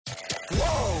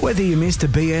Whether you missed a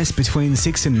BS between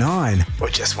 6 and 9 or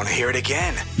just want to hear it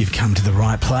again, you've come to the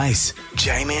right place.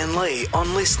 Jamie and Lee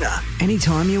on Listener,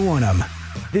 anytime you want them.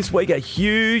 This week, a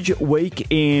huge week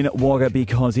in Wagga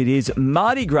because it is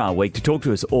Mardi Gras week. To talk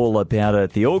to us all about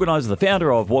it, the organiser, the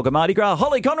founder of Wagga Mardi Gras,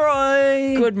 Holly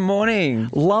Conroy. Good morning.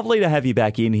 Lovely to have you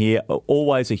back in here.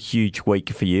 Always a huge week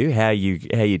for you. How are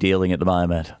you dealing at the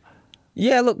moment?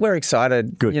 Yeah, look, we're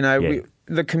excited. Good.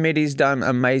 The committee's done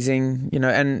amazing,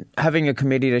 and having a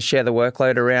committee to share the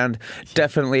workload around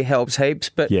definitely helps heaps.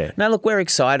 But no, look, we're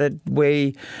excited.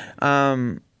 We're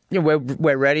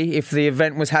ready. If the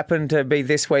event was happened to be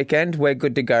this weekend, we're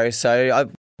good to go. So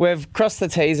we've crossed the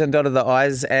T's and dotted the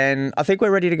I's, and I think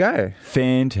we're ready to go.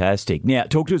 Fantastic. Now,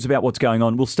 talk to us about what's going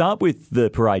on. We'll start with the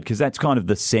parade because that's kind of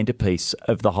the centrepiece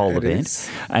of the whole event. Is.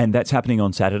 And that's happening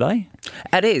on Saturday?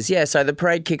 It is, yeah. So the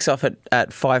parade kicks off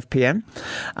at 5 p.m.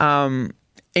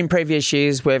 In previous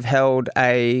years, we've held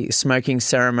a smoking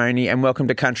ceremony and welcome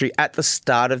to country at the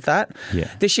start of that. Yeah.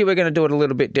 This year, we're going to do it a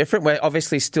little bit different. We're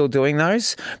obviously still doing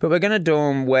those, but we're going to do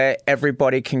them where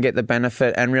everybody can get the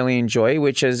benefit and really enjoy,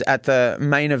 which is at the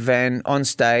main event on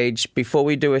stage. Before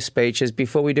we do our speeches,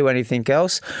 before we do anything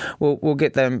else, we'll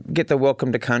get the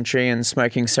welcome to country and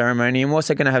smoking ceremony. And we're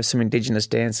also going to have some Indigenous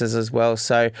dances as well.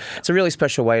 So it's a really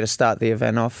special way to start the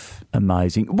event off.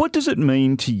 Amazing. What does it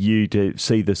mean to you to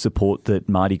see the support that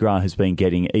Mardi Gras has been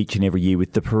getting each and every year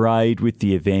with the parade, with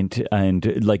the event,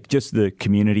 and just the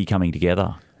community coming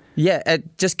together? Yeah,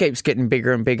 it just keeps getting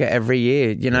bigger and bigger every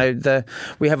year.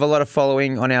 We have a lot of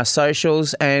following on our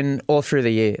socials and all through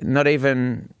the year, not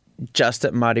even just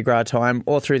at Mardi Gras time.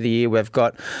 All through the year, we've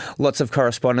got lots of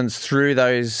correspondence through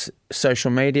those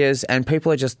social medias, and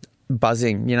people are just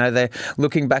buzzing. They're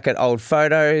looking back at old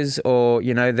photos, or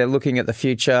they're looking at the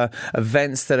future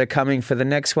events that are coming for the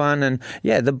next one. And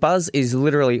the buzz is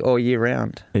literally all year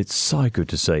round. It's so good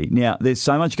to see. Now, there's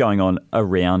so much going on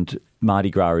around Mardi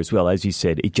Gras as well. As you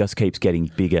said, it just keeps getting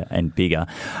bigger and bigger.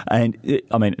 And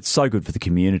it's so good for the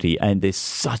community, and there's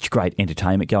such great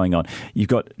entertainment going on. You've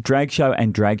got drag show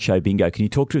and drag show bingo. Can you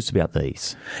talk to us about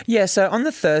these? Yeah, so on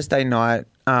the Thursday night,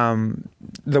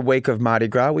 the week of Mardi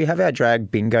Gras, we have our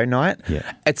drag bingo night.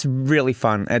 Yeah. It's really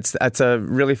fun. It's a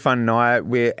really fun night.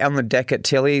 We're on the deck at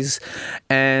Tilly's,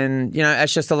 and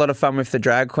it's just a lot of fun with the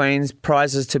drag queens,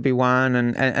 prizes to be won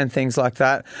and things like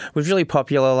that. It was really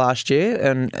popular last year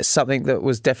and something that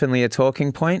was definitely a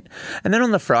talking point. And then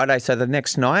on the Friday, so the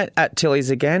next night at Tilly's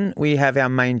again, we have our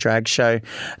main drag show.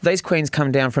 These queens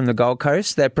come down from the Gold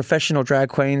Coast. They're professional drag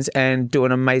queens and do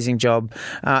an amazing job.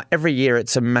 Every year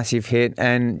it's a massive hit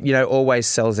and always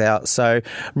sells out. So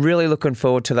really looking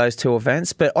forward to those two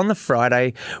events. But on the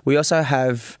Friday, we also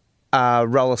have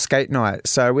roller skate night.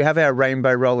 So we have our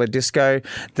Rainbow Roller Disco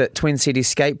that Twin City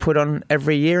Skate put on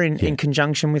every year in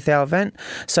conjunction with our event.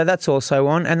 So that's also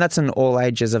on, and that's an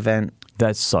all-ages event.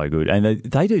 That's so good. And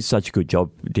they do such a good job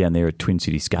down there at Twin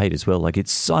City Skate as well.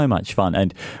 It's so much fun.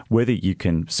 And whether you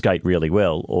can skate really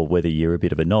well or whether you're a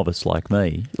bit of a novice like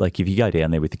me, if you go down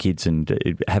there with the kids and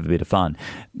have a bit of fun,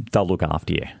 they'll look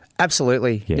after you.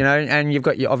 Absolutely. Yeah. And you've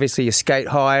got obviously your skate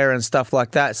hire and stuff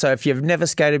like that. So if you've never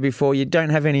skated before, you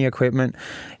don't have any equipment,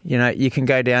 you can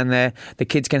go down there. The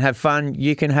kids can have fun.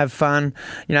 You can have fun,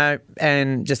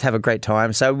 and just have a great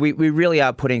time. So we really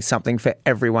are putting something for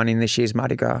everyone in this year's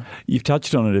Mardi Gras. You've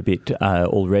touched on it a bit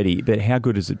already, but how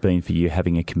good has it been for you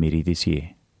having a committee this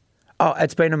year? Oh,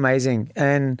 it's been amazing,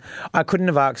 and I couldn't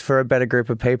have asked for a better group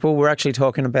of people. We're actually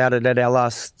talking about it at our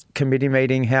last committee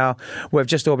meeting, how we've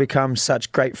just all become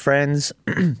such great friends,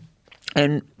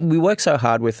 and we work so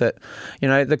hard with it.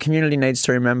 The community needs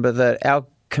to remember that our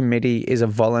committee is a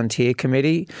volunteer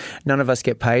committee. None of us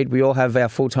get paid. We all have our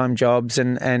full-time jobs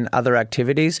and other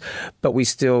activities, but we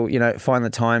still, find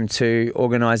the time to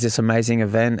organise this amazing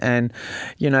event. And,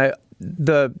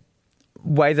 the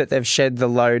way that they've shed the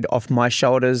load off my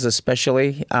shoulders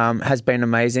especially has been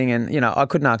amazing, and I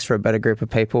couldn't ask for a better group of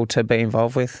people to be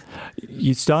involved with.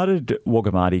 You started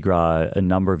Wagga Mardi Gras a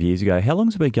number of years ago. How long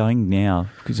has it been going now?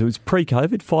 Because it was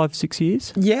pre-COVID, 5-6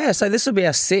 years? Yeah, so this will be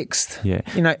our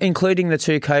 6th, including the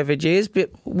 2 COVID years, but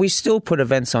we still put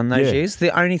events on those years.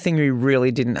 The only thing we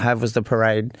really didn't have was the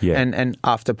parade and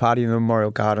after party in the Memorial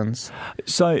Gardens.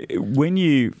 So when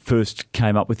you first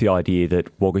came up with the idea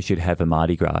that Wagga should have a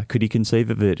Mardi Gras, could you conceive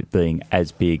of it being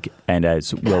as big and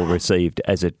as well received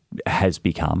as it has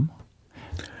become?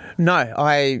 No,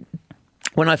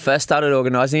 when I first started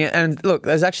organising it, and look,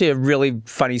 there's actually a really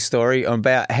funny story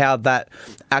about how that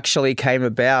actually came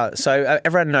about. So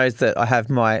everyone knows that I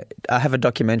have a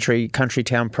documentary, Country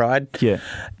Town Pride. Yeah.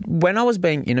 When I was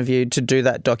being interviewed to do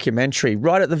that documentary,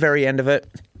 right at the very end of it,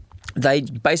 they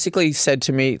basically said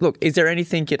to me, look, is there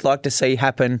anything you'd like to see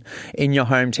happen in your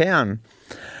hometown?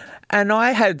 And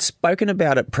I had spoken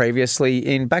about it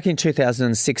previously back in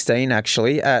 2016,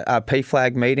 actually, at a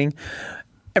PFLAG meeting.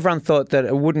 Everyone thought that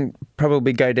it wouldn't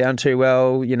probably go down too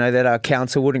well, that our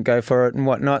council wouldn't go for it and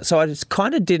whatnot. So I just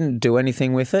kind of didn't do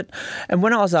anything with it. And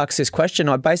when I was asked this question,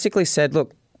 I basically said,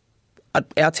 look,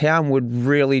 our town would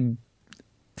really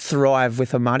thrive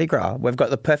with a Mardi Gras. We've got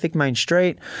the perfect main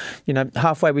street,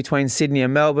 halfway between Sydney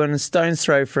and Melbourne, stone's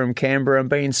throw from Canberra, and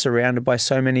being surrounded by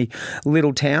so many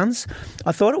little towns.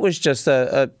 I thought it was just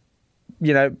something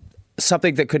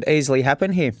that could easily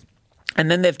happen here. And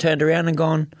then they've turned around and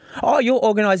gone, oh, you're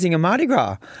organising a Mardi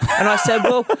Gras. And I said,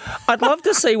 well, I'd love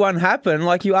to see one happen.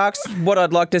 Like you asked what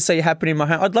I'd like to see happen in my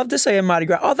home. I'd love to see a Mardi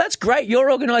Gras. Oh, that's great. You're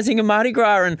organising a Mardi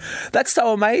Gras and that's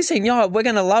so amazing. Yeah, we're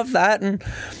going to love that. And,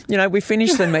 we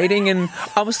finished the meeting and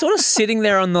I was sort of sitting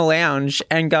there on the lounge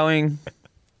and going,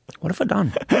 what have I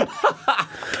done?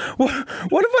 What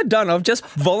have I done? I've just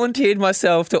volunteered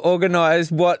myself to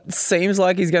organise what seems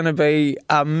like is going to be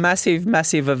a massive,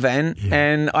 massive event. Yeah.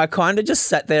 And I kind of just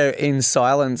sat there in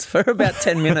silence for about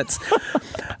 10 minutes.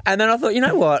 And then I thought, you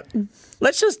know what?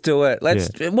 Let's just do it.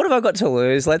 What have I got to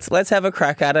lose? Let's have a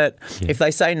crack at it. Yeah. If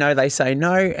they say no, they say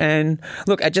no. And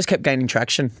look, it just kept gaining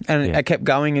traction. And it kept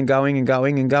going and going and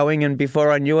going and going. And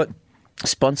before I knew it,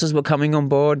 sponsors were coming on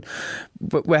board.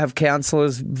 We have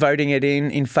councillors voting it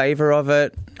in favour of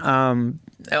it.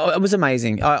 It was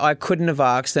amazing. I couldn't have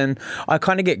asked, and I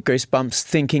kind of get goosebumps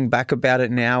thinking back about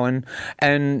it now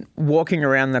and walking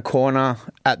around the corner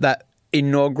at that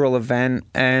inaugural event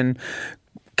and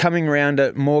coming around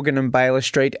at Morgan and Baylor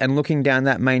Street and looking down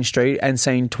that main street and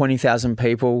seeing 20,000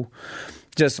 people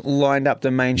just lined up the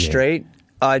main street.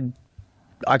 I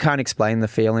can't explain the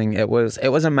feeling. It was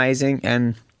amazing,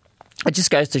 and it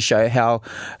just goes to show how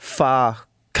far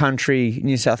country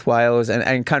New South Wales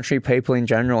and country people in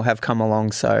general have come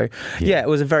along. So, it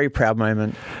was a very proud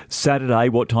moment. Saturday,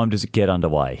 what time does it get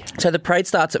underway? So the parade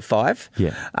starts at 5.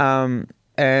 Yeah.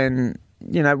 And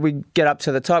we get up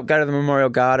to the top, go to the Memorial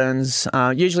Gardens,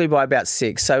 usually by about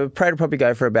 6. So the parade will probably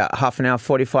go for about half an hour,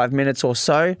 45 minutes or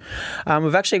so.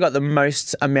 We've actually got the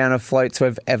most amount of floats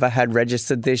we've ever had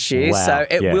registered this year. Wow. So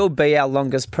it will be our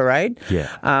longest parade. Yeah.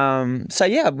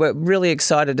 We're really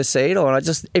excited to see it all.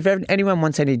 If anyone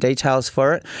wants any details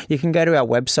for it, you can go to our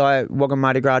website,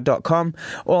 waggamardigras.com.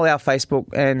 All our Facebook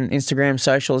and Instagram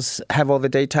socials have all the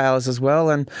details as well.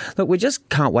 And look, we just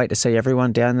can't wait to see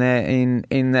everyone down there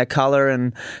in their colour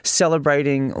and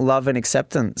celebrating love and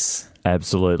acceptance.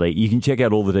 Absolutely. You can check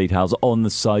out all the details on the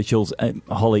socials.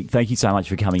 Holly, thank you so much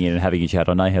for coming in and having a chat.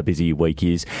 I know how busy your week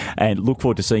is, and look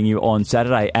forward to seeing you on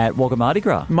Saturday at Wagga Mardi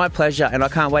Gras. My pleasure, and I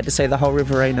can't wait to see the whole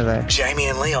Riverina there. Jamie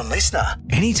and Lee on Listener,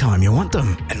 anytime you want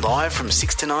them, and live from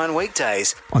 6 to 9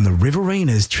 weekdays on the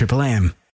Riverina's Triple M.